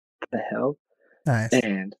like, what the hell? Nice.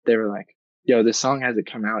 And they were like, yo, this song hasn't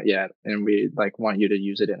come out yet, and we like want you to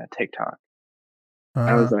use it in a TikTok.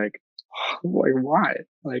 I was Uh, like, like why?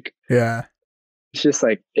 Like, yeah. it's just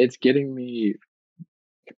like it's getting me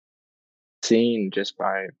seen just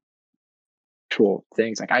by actual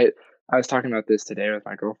things. Like I was talking about this today with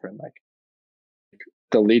my girlfriend. Like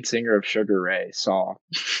the lead singer of Sugar Ray saw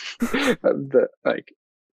the like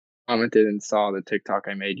commented and saw the TikTok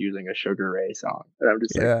I made using a Sugar Ray song, and I'm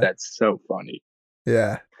just like, Yeah. that's so funny.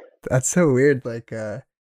 Yeah. That's so weird. Like,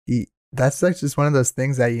 that's like just one of those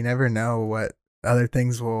things that you never know what other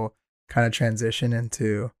things will kind of transition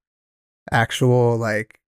into actual,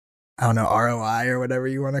 like, I don't know, ROI or whatever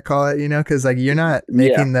you want to call it, because like you're not Yeah,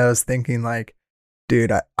 making those thinking like,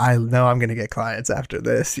 dude, I know I'm going to get clients after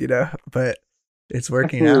this, but it's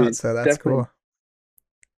working out. definitely, So that's definitely. cool.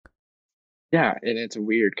 Yeah, and it's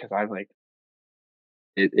weird because I like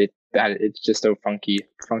it that it's just a funky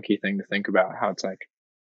thing to think about. How it's like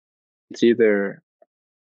it's either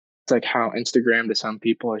it's like how Instagram to some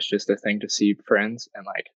people is just a thing to see friends, and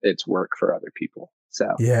like it's work for other people. So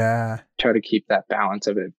Yeah. try to keep that balance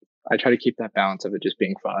of it. I try to keep that balance of it just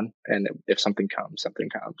being fun, and if something comes,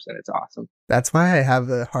 and it's awesome. That's why I have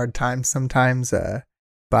a hard time sometimes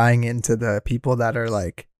buying into the people that are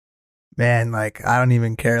like, man, like I don't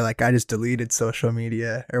even care. Like I just deleted social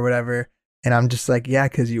media or whatever. And I'm just like, yeah,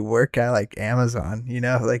 because you work at like Amazon,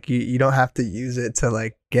 like you don't have to use it to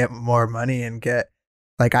like get more money and get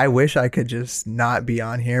like I wish I could just not be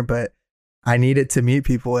on here, but I need it to meet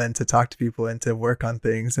people and to talk to people and to work on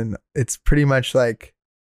things. And it's pretty much like,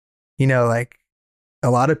 like a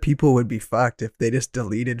lot of people would be fucked if they just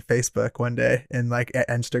deleted Facebook one day and like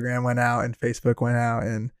Instagram went out and Facebook went out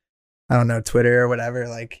and I don't know, Twitter or whatever.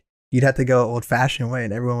 Like you'd have to go old fashioned way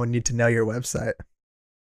and everyone would need to know your website.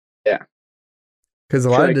 Yeah, Because a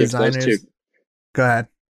I feel lot of like if those two, designers, go ahead.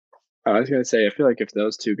 I was gonna say, I feel like if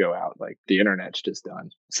those two go out, like the internet's just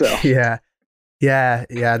done. So Yeah. Yeah.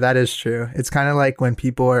 Yeah. That is true. It's kind of like when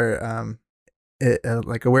people are,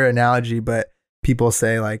 like a weird analogy, but people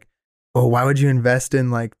say like, "Oh, why would you invest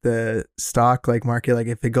in like the stock like market like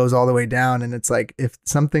if it goes all the way down?" And it's like if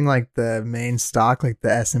something like the main stock like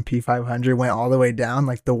the S&P 500 went all the way down,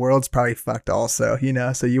 like the world's probably fucked also,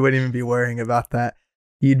 So you wouldn't even be worrying about that.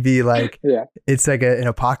 You'd be like, yeah, it's like an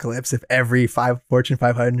apocalypse if every Fortune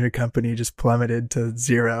 500 company just plummeted to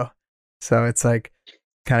zero. So it's like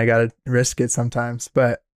kind of got to risk it sometimes.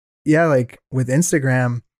 But yeah, like with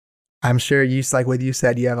Instagram, I'm sure like what you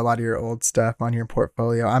said, you have a lot of your old stuff on your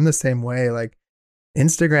portfolio. I'm the same way. Like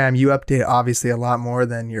Instagram, you update obviously a lot more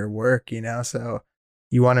than your work, So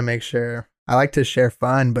you want to make sure. I like to share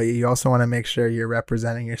fun, but you also want to make sure you're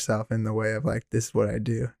representing yourself in the way of like this is what I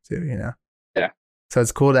do too. yeah. So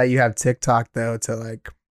it's cool that you have TikTok though to like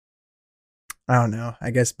I don't know,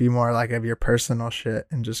 I guess be more like of your personal shit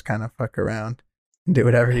and just kind of fuck around and do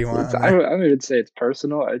whatever you want It's, on there. I don't even say it's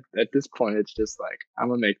personal. At this point, it's just like I'm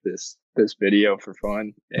gonna make this video for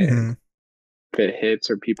fun, and Hmm. if it hits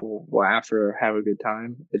or people laugh or have a good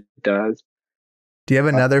time, it does. Do you have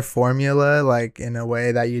Uh, another formula, like in a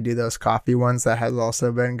way that you do those coffee ones that has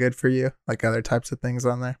also been good for you, like other types of things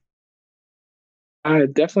on there?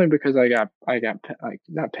 definitely because like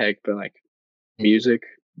not pegged, but like music,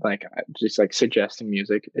 like just like suggesting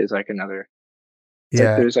music is like another. It's like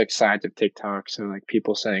Yeah, there's like sides of TikTok, so like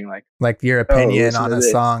people saying like, like your "Oh, opinion listen on to a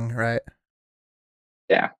this." song, right?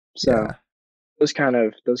 Yeah, so Yeah, those kind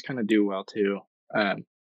of do well too. Um,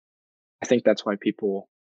 I think that's why people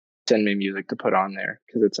send me music to put on there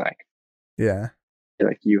because it's yeah,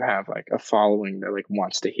 like you have like a following that like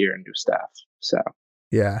wants to hear new stuff. So,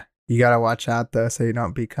 yeah. You gotta watch out though, so you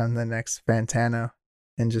don't become the next Fantano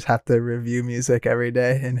and just have to review music every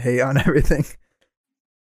day and hate on everything.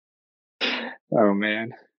 oh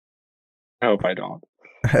man, I hope I don't.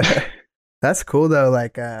 That's cool though.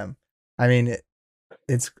 Like, I mean,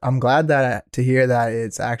 it's I'm glad that to hear that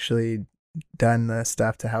it's actually done the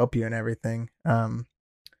stuff to help you and everything.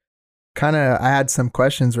 Kind of, I had some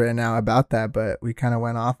questions right now about that, but we kind of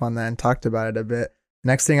went off on that and talked about it a bit.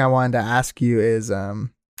 Next thing I wanted to ask you is,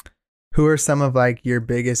 Who are some of like your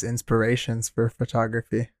biggest inspirations for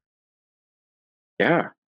photography? Yeah.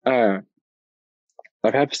 Uh,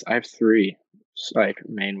 I have three like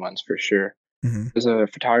main ones for sure. Hmm. There's a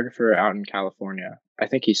photographer out in California. I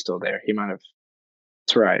think he's still there. He might have.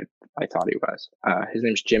 That's where I thought he was. His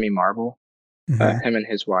name's Jimmy Marble. Hmm. Him and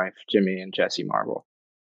his wife, Jimmy and Jesse Marble.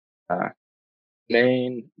 Uh,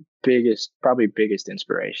 main probably biggest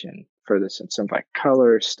inspiration for this sense of like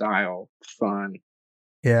color, style, fun.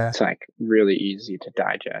 Yeah. It's like really easy to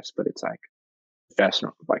digest, but it's like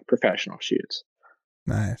professional shoots.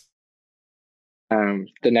 Nice.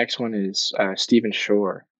 The next one is Stephen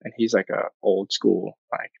Shore, and he's like a old school,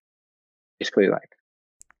 like basically like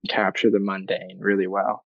capture the mundane really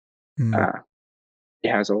well. Mm. Uh, he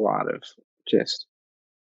has a lot of just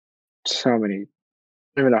so many.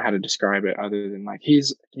 I don't even know how to describe it other than like he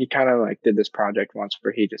kind of like did this project once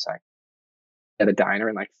where he just like at a diner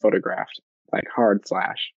and like photographed like hard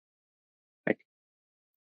flash like,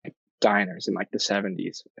 like diners in like the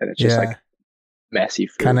 70s, and it's just Yeah. like messy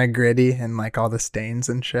Kind food. of gritty and like all the stains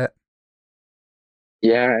and shit.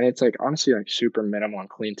 Yeah, and it's like honestly like super minimal and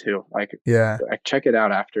clean too. Yeah. Like check it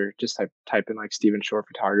out after just type in like Stephen Shore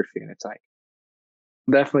photography, and it's like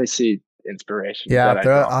definitely see inspiration Yeah, that I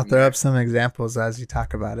draw I'll from throw up there. some examples as you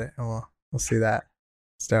talk about it, and we'll see that.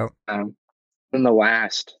 It's dope. Um, and the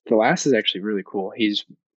last is actually really cool. He's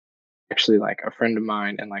actually like a friend of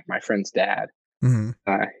mine and like my friend's dad. Hmm.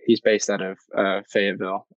 He's based out of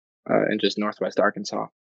Fayetteville, in just northwest Arkansas.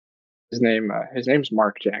 His name's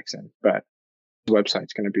Mark Jackson, but his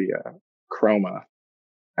website's going to be Chroma.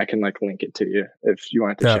 I can like link it to you if you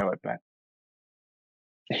want to Dope. show it. But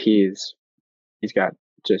he's he's got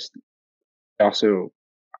just also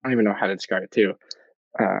I don't even know how to describe it too.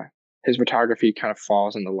 Uh, his photography kind of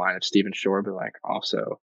falls in the line of Stephen Shore, but like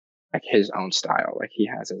also like his own style. Like he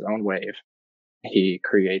has his own wave. He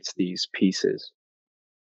creates these pieces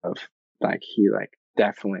of like he like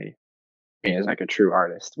definitely is like a true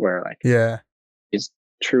artist where like Yeah. he's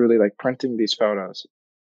truly like printing these photos,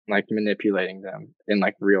 like manipulating them in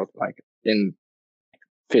like real like in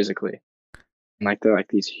physically. And like they're like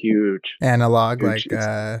these Analog huge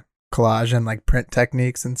like collage and like print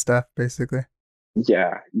techniques and stuff, basically.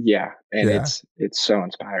 yeah. And Yeah. it's so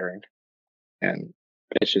inspiring. And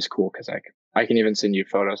it's just cool because like I can even send you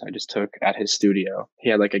photos I just took at his studio. He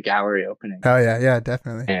had like a gallery opening, Oh yeah, yeah,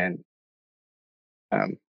 definitely. and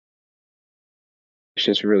um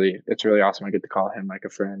it's really awesome. I get to call him like a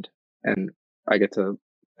friend, and I get to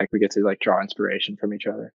we get to like draw inspiration from each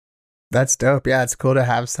other. That's dope. Yeah, it's cool to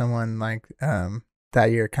have someone like that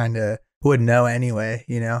you're kind of would know anyway,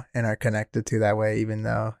 and are connected to that way, even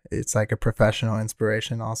though it's like a professional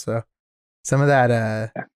inspiration also. Some of that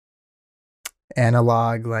Yeah.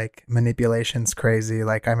 analog like manipulation's crazy.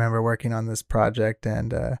 Like I remember working on this project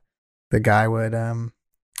and the guy would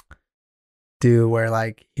do where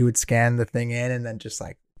like he would scan the thing in and then just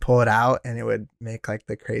like pull it out and it would make like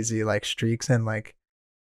the crazy like streaks and like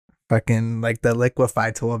fucking like the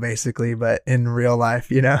liquify tool basically, but in real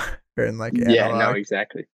life, or in like Yeah, no, analog.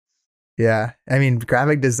 exactly. Yeah. I mean,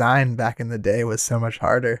 graphic design back in the day was so much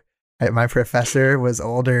harder. My professor was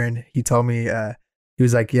older and he told me, he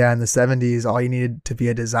was like, yeah, in the 70s, all you needed to be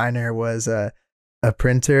a designer was a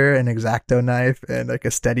printer, an X-Acto knife, and like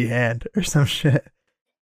a steady hand or some shit.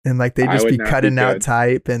 And like they I just would be not be cutting out good.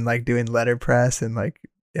 type and like doing letterpress. And like,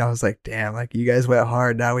 I was like, damn, like you guys went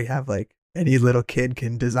hard. Now we have like any little kid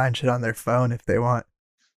can design shit on their phone if they want.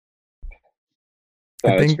 I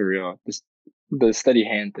That is think for real. The steady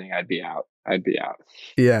hand thing, I'd be out. I'd be out.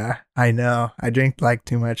 Yeah, I know. I drink like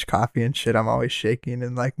too much coffee and shit. I'm always shaking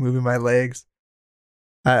and like moving my legs.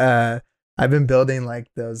 I I've been building like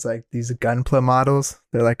those like these Gunpla models.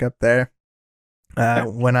 They're like up there. Yeah.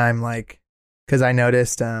 When I'm like, because I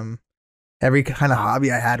noticed every kind of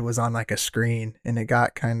hobby I had was on like a screen and it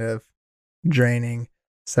got kind of draining.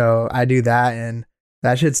 So I do that and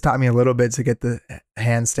that shit's taught me a little bit to get the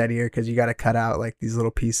hand steadier because you got to cut out like these little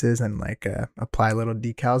pieces and like apply little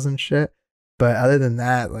decals and shit. But other than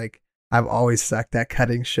that, like I've always sucked at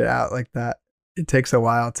cutting shit out like that. It takes a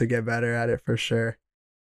while to get better at it for sure.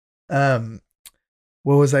 Um,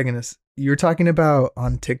 what was I gonna? You were talking about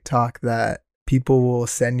on TikTok that people will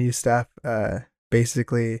send you stuff,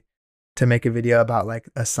 basically to make a video about like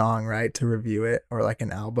a song, right? To review it or like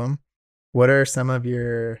an album. What are some of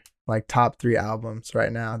your like top three albums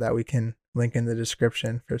right now that we can link in the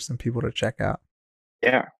description for some people to check out?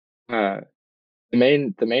 Yeah. Uh, the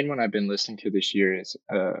main one I've been listening to this year is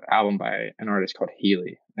album by an artist called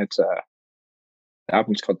Healy. The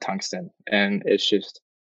album's called Tungsten, and it's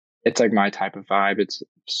like my type of vibe. It's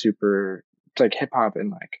super. It's like hip hop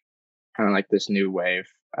and like kind of like this new wave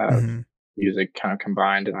of Hmm. music kind of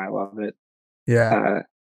combined, and I love it. Yeah. Uh,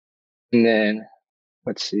 and then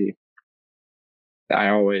let's see,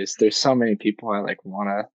 there's so many people I like want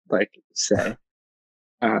to like say.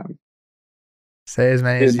 Um, Say as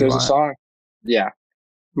many as you there's a want. song, yeah,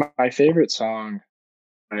 my favorite song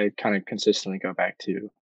I kind of consistently go back to.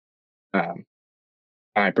 Um,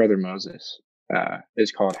 my brother Moses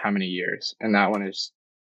is called "How Many Years," and that one is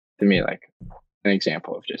to me like an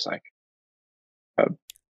example of just like a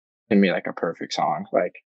to me like a perfect song.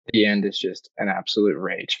 Like the end is just an absolute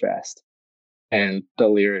rage fest, and the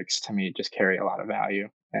lyrics to me just carry a lot of value.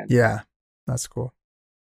 Yeah, that's cool.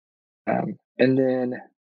 And then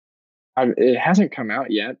it hasn't come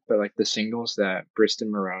out yet, but like the singles that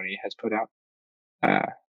Briston Maroney has put out,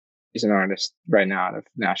 uh, he's an artist right now out of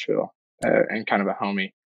Nashville, and kind of a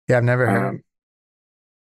homie. Yeah, I've never heard of him. Um,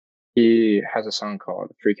 he has a song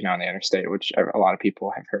called "Freaking Out on the Interstate," which a lot of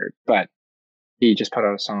people have heard, but he just put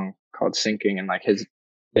out a song called "Sinking," and like his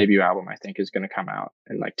debut album, I think, is going to come out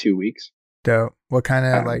in like 2 weeks. Dope. What kind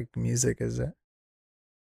of Um, like music is it?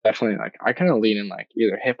 Definitely, like I kind of lean in like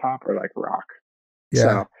either hip hop or like rock. Yeah,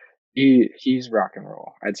 So he's rock and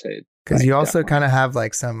roll. I'd say because like you also definitely. kind of have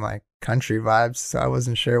like some like country vibes, so I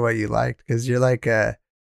wasn't sure what you liked because you're like a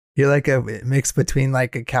mix between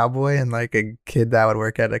like a cowboy and like a kid that would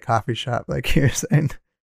work at a coffee shop, like you're saying.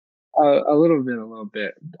 A a little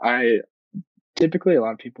bit. I typically a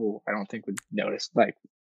lot of people I don't think would notice like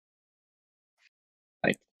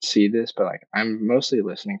see this, but like I'm mostly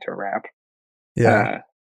listening to rap. Yeah. Uh,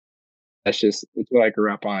 that's just it's what I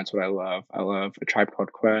grew up on. It's what I love. I love A Tribe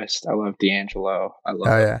Called Quest. I love D'Angelo. I Oh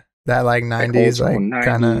love yeah. That like like old 90s school like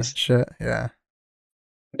kind of '90s. shit. Yeah.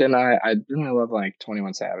 Then I love like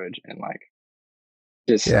 21 Savage and like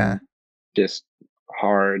just Yeah. just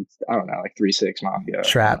hard. I don't know, like 3 6 Mafia and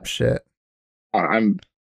Trap like shit. I'm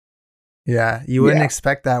Yeah. You wouldn't yeah.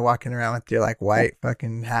 expect that walking around with your like white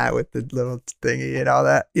fucking hat with the little thingy and all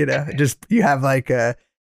that. Just you have like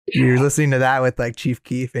you're Yeah, listening to that with like Chief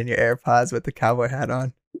Keef and your AirPods with the cowboy hat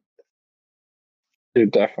on.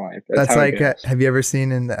 dude, definitely. That's That's how it like, goes. have you ever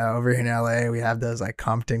seen over here in LA? We have those like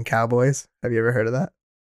Compton Cowboys. Have you ever heard of that?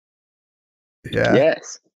 Yeah,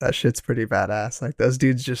 Yes. that shit's pretty badass. Like those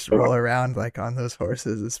dudes just roll around like on those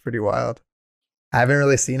horses. It's pretty wild. I haven't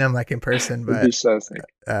really seen them like in person, It'd be but so sick.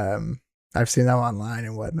 um, I've seen them online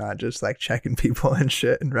and whatnot, just like checking people and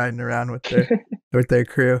shit and riding around with their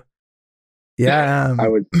crew. Yeah. I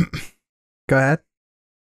would Go ahead.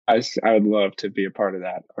 I would love to be a part of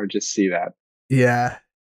that or just see that. Yeah,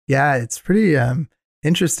 yeah. It's pretty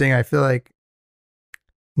interesting. I feel like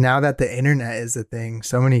now that the internet is a thing,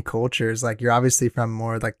 so many cultures, like you're obviously from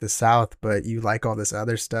more like the South, but you like all this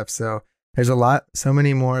other stuff. So there's so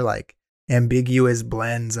many more like ambiguous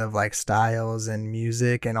blends of like styles and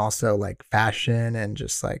music and also like fashion and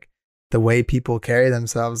just like the way people carry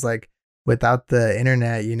themselves. Like without the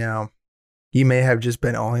internet, you may have just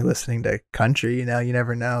been only listening to country, you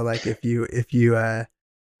never know. Like if you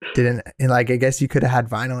didn't, and like I guess you could have had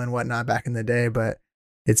vinyl and whatnot back in the day, but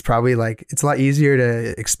it's probably like it's a lot easier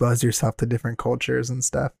to expose yourself to different cultures and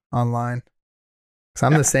stuff online. Cause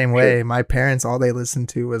I'm Yeah, the same sure. way. My parents, all they listened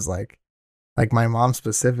to was like my mom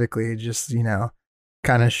specifically, just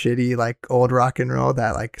kind of shitty like old rock and roll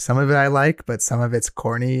that like some of it I like, but some of it's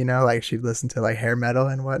corny. Like she'd listen to like hair metal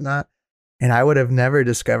and whatnot, and I would have never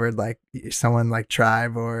discovered like someone like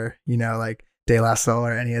Tribe or like De La Soul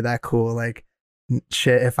or any of that cool like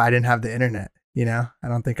shit if I didn't have the internet. I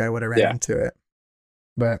don't think I would have ran Yeah. into it.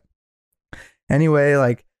 But anyway,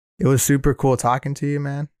 like it was super cool talking to you,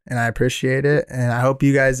 man, and I appreciate it. And I hope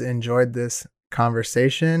you guys enjoyed this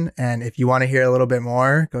conversation. And if you want to hear a little bit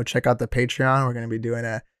more, go check out the Patreon. We're going to be doing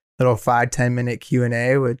a little 5-10 minute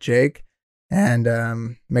Q&A with Jake.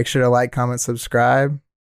 And make sure to like, comment, subscribe.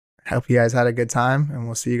 Hope you guys had a good time, and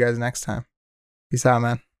we'll see you guys next time. Peace out,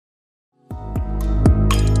 man.